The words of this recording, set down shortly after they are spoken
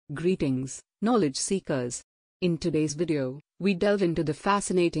Greetings, knowledge seekers. In today's video, we delve into the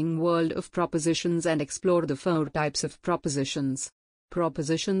fascinating world of propositions and explore the 4 types of propositions.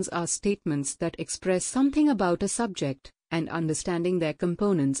 Propositions are statements that express something about a subject, and understanding their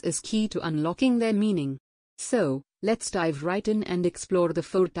components is key to unlocking their meaning. So, let's dive right in and explore the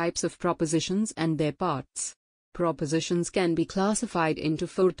 4 types of propositions and their parts. Propositions can be classified into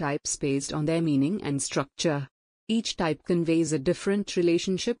 4 types based on their meaning and structure. Each type conveys a different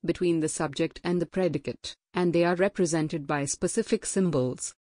relationship between the subject and the predicate, and they are represented by specific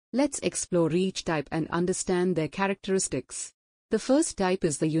symbols. Let's explore each type and understand their characteristics. The first type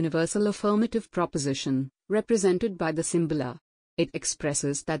is the universal affirmative proposition, represented by the symbol A. It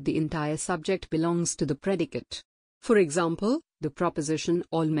expresses that the entire subject belongs to the predicate. For example, the proposition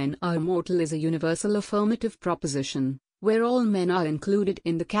 "all men are mortal" is a universal affirmative proposition, where all men are included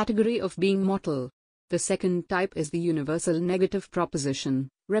in the category of being mortal. The second type is the universal negative proposition,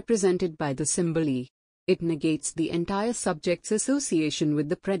 represented by the symbol E. It negates the entire subject's association with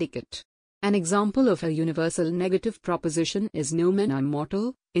the predicate. An example of a universal negative proposition is "no men are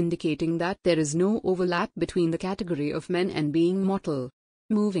mortal," indicating that there is no overlap between the category of men and being mortal.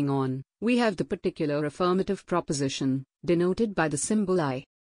 Moving on, we have the particular affirmative proposition, denoted by the symbol I.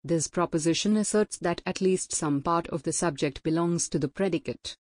 This proposition asserts that at least some part of the subject belongs to the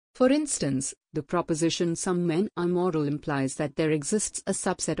predicate. For instance, the proposition "some men are moral" implies that there exists a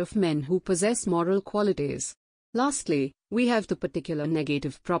subset of men who possess moral qualities. Lastly, we have the particular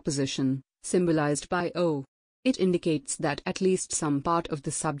negative proposition, symbolized by O. It indicates that at least some part of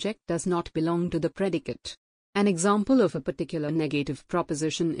the subject does not belong to the predicate. An example of a particular negative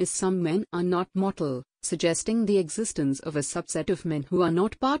proposition is "some men are not mortal," suggesting the existence of a subset of men who are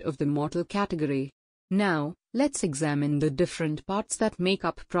not part of the mortal category. Now, let's examine the different parts that make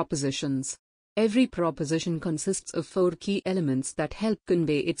up propositions. Every proposition consists of 4 key elements that help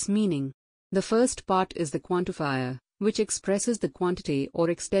convey its meaning. The first part is the quantifier, which expresses the quantity or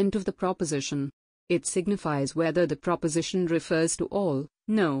extent of the proposition. It signifies whether the proposition refers to all,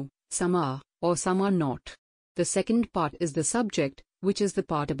 no, some are, or some are not. The second part is the subject, which is the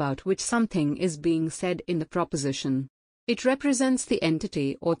part about which something is being said in the proposition. It represents the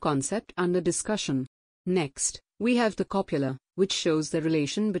entity or concept under discussion. Next, we have the copula, which shows the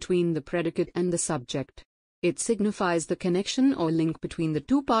relation between the predicate and the subject. It signifies the connection or link between the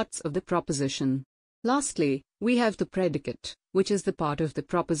 2 parts of the proposition. Lastly, we have the predicate, which is the part of the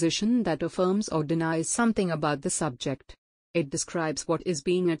proposition that affirms or denies something about the subject. It describes what is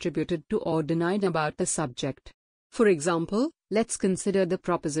being attributed to or denied about the subject. For example, let's consider the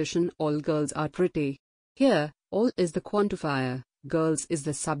proposition "all girls are pretty." Here, all is the quantifier, girls is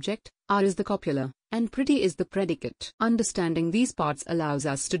the subject, are is the copula, and pretty is the predicate. Understanding these parts allows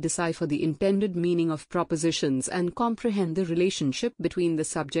us to decipher the intended meaning of propositions and comprehend the relationship between the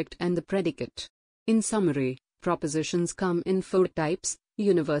subject and the predicate. In summary, propositions come in 4 types: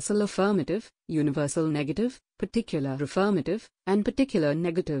 universal affirmative, universal negative, particular affirmative, and particular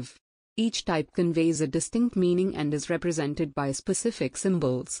negative. Each type conveys a distinct meaning and is represented by specific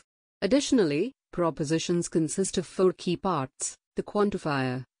symbols. Additionally, propositions consist of 4 key parts: the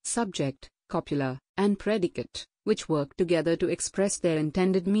quantifier, subject, copula, and predicate, which work together to express their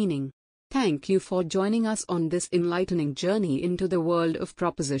intended meaning. Thank you for joining us on this enlightening journey into the world of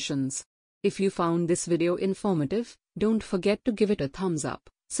propositions. If you found this video informative, don't forget to give it a thumbs up,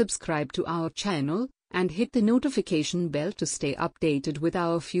 subscribe to our channel, and hit the notification bell to stay updated with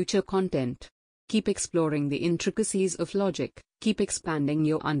our future content. Keep exploring the intricacies of logic, keep expanding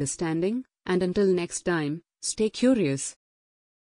your understanding, and until next time, stay curious.